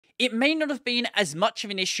It may not have been as much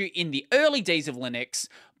of an issue in the early days of Linux,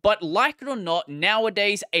 but like it or not,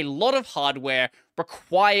 nowadays a lot of hardware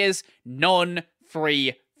requires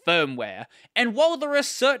non-free firmware. And while there are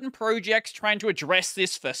certain projects trying to address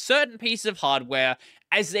this for certain pieces of hardware,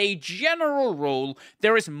 as a general rule,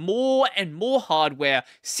 there is more and more hardware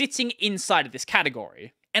sitting inside of this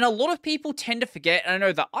category. And a lot of people tend to forget, and I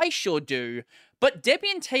know that I sure do, but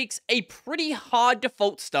Debian takes a pretty hard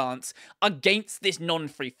default stance against this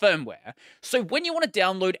non-free firmware. So when you want to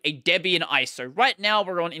download a Debian ISO, right now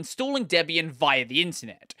we're on installing Debian via the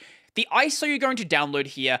internet. The ISO you're going to download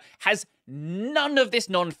here has none of this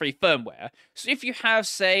non-free firmware. So if you have,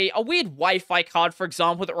 say, a weird Wi-Fi card, for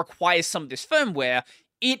example, that requires some of this firmware,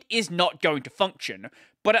 it is not going to function.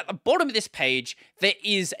 But at the bottom of this page, there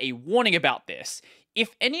is a warning about this.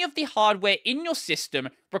 If any of the hardware in your system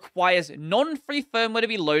requires non-free firmware to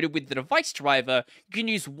be loaded with the device driver, you can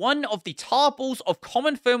use one of the tarbles of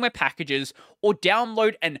common firmware packages or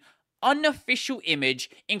download an unofficial image,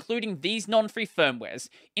 including these non-free firmwares,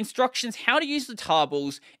 instructions how to use the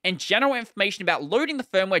tarbles, and general information about loading the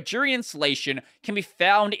firmware during installation can be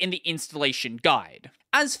found in the installation guide.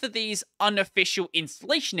 As for these unofficial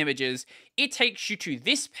installation images, it takes you to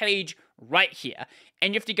this page right here,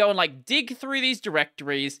 and you have to go and dig through these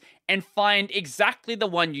directories and find exactly the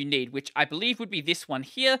one you need, which I believe would be this one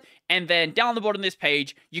here, and then down the bottom of this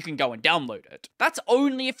page, you can go and download it. That's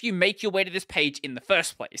only if you make your way to this page in the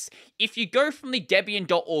first place. If you go from the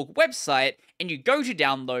Debian.org website and you go to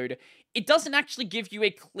download, it doesn't actually give you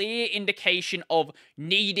a clear indication of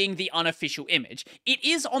needing the unofficial image. It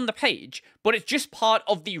is on the page, but it's just part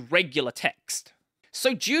of the regular text.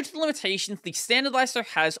 So due to the limitations the standard ISO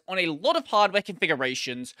has on a lot of hardware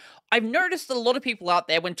configurations, I've noticed that a lot of people out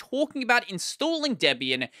there, when talking about installing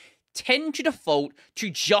Debian, tend to default to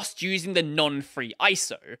just using the non-free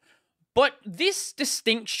ISO. But this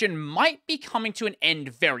distinction might be coming to an end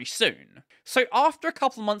very soon. So after a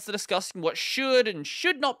couple of months of discussing what should and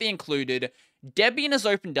should not be included, Debian has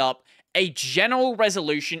opened up a general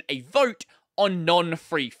resolution, a vote on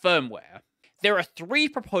non-free firmware. There are 3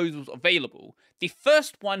 proposals available. The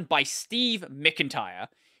first one by Steve McIntyre.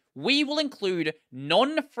 We will include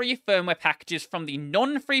non-free firmware packages from the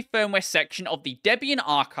non-free firmware section of the Debian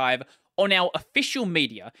archive on our official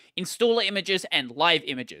media, installer images and live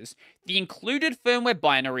images. The included firmware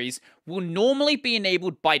binaries will normally be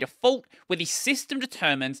enabled by default where the system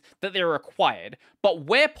determines that they are required, but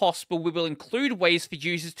where possible we will include ways for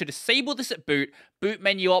users to disable this at boot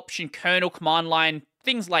menu option, kernel, command line,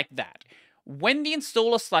 things like that. When the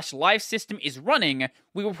installer/live system is running,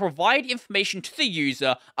 we will provide information to the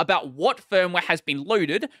user about what firmware has been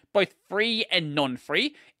loaded, both free and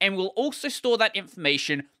non-free, and we'll also store that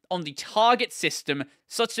information on the target system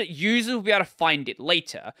such that users will be able to find it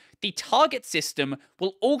later. The target system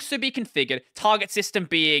will also be configured, target system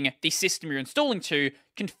being the system you're installing to,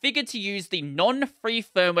 configured to use the non-free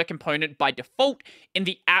firmware component by default in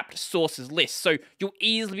the apt sources list. So you'll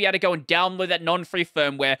easily be able to go and download that non-free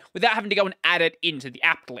firmware without having to go and add it into the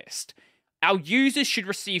apt list. Our users should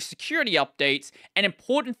receive security updates and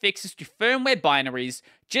important fixes to firmware binaries,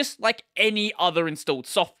 just like any other installed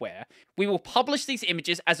software. We will publish these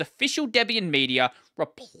images as official Debian media,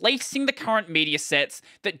 replacing the current media sets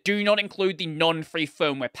that do not include the non-free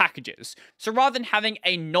firmware packages. So rather than having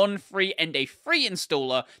a non-free and a free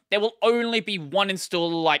installer, there will only be one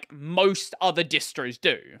installer like most other distros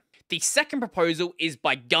do. The second proposal is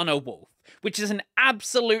by Gunnar Wolf, which is an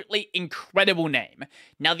absolutely incredible name.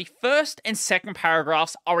 Now, the first and second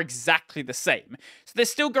paragraphs are exactly the same. So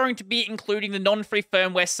there's still going to be including the non-free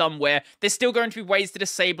firmware somewhere. There's still going to be ways to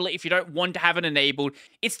disable it if you don't want to have it enabled.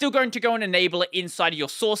 It's still going to go and enable it inside of your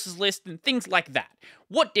sources list and things like that.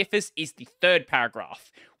 What differs is the third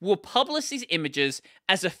paragraph. We'll publish these images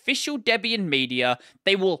as official Debian media.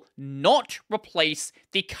 They will not replace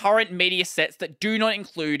the current media sets that do not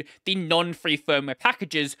include the non-free firmware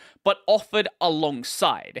packages, but offered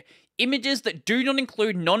alongside. Images that do not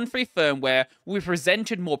include non-free firmware will be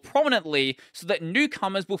presented more prominently so that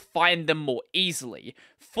newcomers will find them more easily.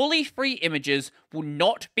 Fully free images will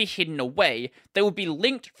not be hidden away. They will be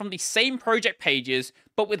linked from the same project pages,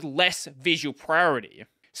 but with less visual priority.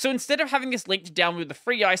 So instead of having this link to download the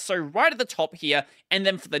free ISO right at the top here, and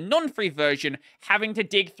then for the non-free version, having to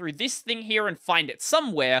dig through this thing here and find it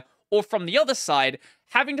somewhere, or from the other side,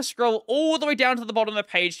 having to scroll all the way down to the bottom of the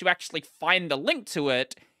page to actually find the link to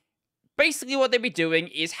it, basically what they'd be doing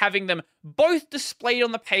is having them both displayed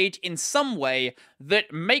on the page in some way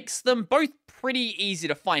that makes them both pretty easy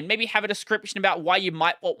to find. Maybe have a description about why you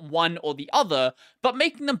might want one or the other, but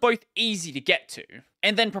making them both easy to get to.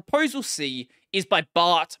 And then Proposal C is by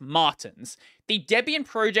Bart Martens. The Debian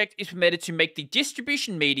project is permitted to make the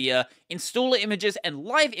distribution media, installer images, and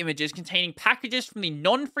live images containing packages from the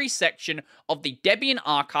non-free section of the Debian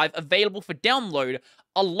archive available for download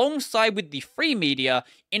alongside with the free media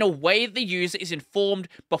in a way the user is informed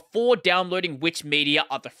before downloading which media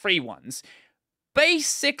are the free ones.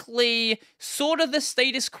 Basically, sort of the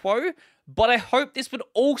status quo, but I hope this would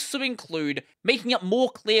also include making it more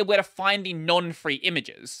clear where to find the non-free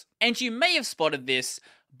images. And you may have spotted this,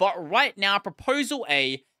 but right now Proposal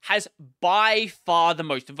A has by far the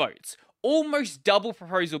most votes. Almost double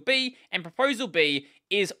Proposal B, and Proposal B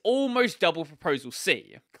is almost double Proposal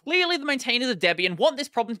C. Clearly the maintainers of Debian want this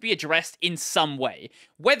problem to be addressed in some way,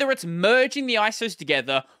 whether it's merging the ISOs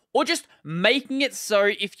together or just making it so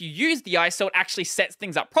if you use the ISO it actually sets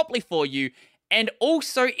things up properly for you, and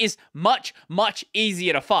also is much, much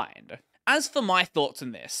easier to find. As for my thoughts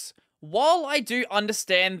on this, while I do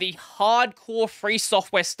understand the hardcore free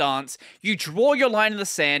software stance, you draw your line in the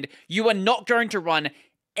sand, you are not going to run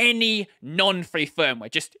any non-free firmware.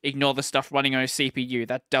 Just ignore the stuff running on a CPU,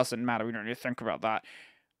 that doesn't matter, we don't need to think about that.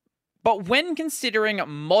 But when considering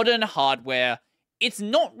modern hardware, it's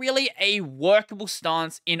not really a workable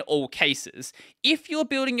stance in all cases. If you're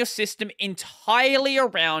building your system entirely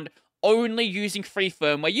around only using free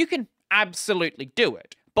firmware, you can absolutely do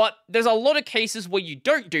it. But there's a lot of cases where you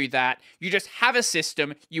don't do that, you just have a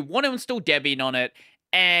system, you want to install Debian on it,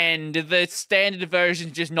 and the standard version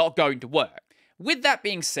is just not going to work. With that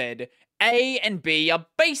being said, A and B are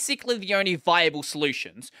basically the only viable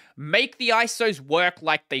solutions. Make the ISOs work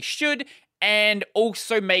like they should, and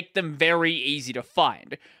also make them very easy to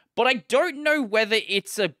find. But I don't know whether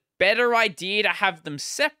it's a better idea to have them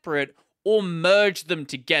separate or merge them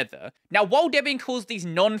together. Now, while Debian calls these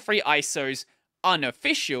non-free ISOs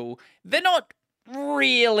unofficial, they're not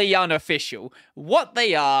really unofficial. What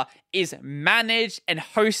they are is managed and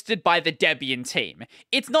hosted by the Debian team.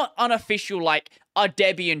 It's not unofficial like a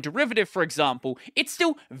Debian derivative, for example. It's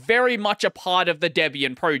still very much a part of the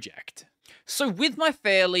Debian project. So with my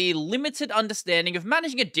fairly limited understanding of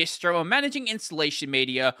managing a distro or managing installation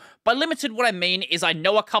media, by limited what I mean is I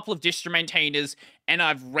know a couple of distro maintainers and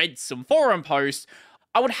I've read some forum posts,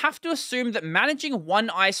 I would have to assume that managing one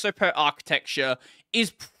ISO per architecture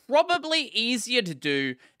is probably easier to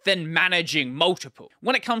do than managing multiple,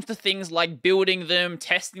 when it comes to things like building them,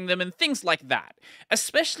 testing them, and things like that,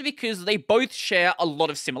 especially because they both share a lot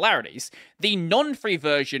of similarities. The non-free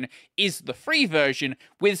version is the free version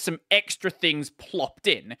with some extra things plopped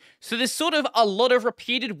in, so there's sort of a lot of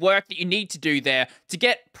repeated work that you need to do there to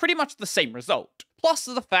get pretty much the same result. Plus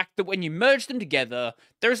the fact that when you merge them together,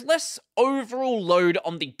 there's less overall load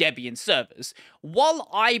on the Debian servers. While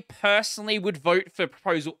I personally would vote for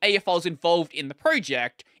Proposal A if I was involved in the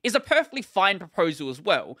project, is a perfectly fine proposal as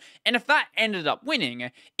well, and if that ended up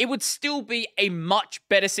winning, it would still be a much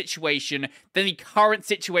better situation than the current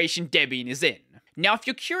situation Debian is in. Now, if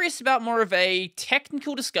you're curious about more of a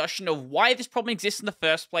technical discussion of why this problem exists in the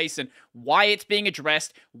first place and why it's being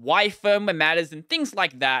addressed, why firmware matters, and things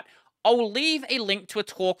like that, I'll leave a link to a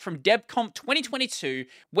talk from DebConf 2022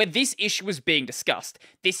 where this issue was being discussed.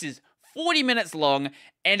 This is 40 minutes long,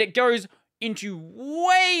 and it goes into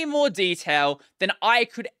way more detail than I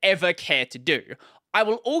could ever care to do. I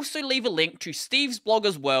will also leave a link to Steve's blog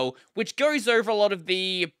as well, which goes over a lot of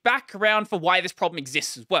the background for why this problem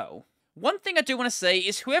exists as well. One thing I do want to say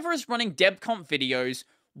is whoever is running DebConf videos,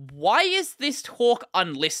 why is this talk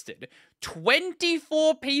unlisted?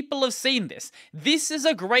 24 people have seen this. This is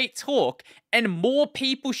a great talk, and more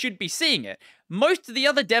people should be seeing it. Most of the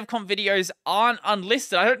other DevConf videos aren't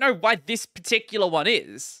unlisted. I don't know why this particular one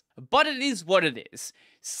is, but it is what it is.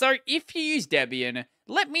 So if you use Debian,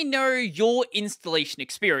 let me know your installation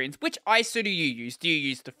experience. Which ISO do you use? Do you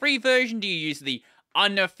use the free version? Do you use the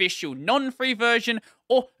unofficial non-free version?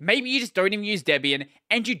 Or maybe you just don't even use Debian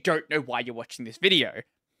and you don't know why you're watching this video.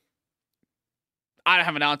 I don't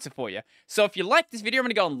have an answer for you. So if you like this video, I'm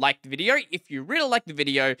going to go and like the video. If you really like the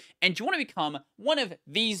video and you want to become one of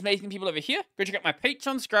these amazing people over here, go check out my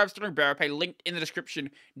Patreon, subscribe, starting Pay, linked in the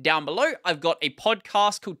description down below. I've got a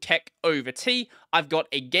podcast called Tech Over Tea. I've got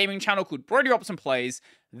a gaming channel called Brodie Robertson Plays.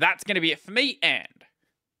 That's going to be it for me, and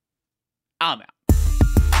I'm out.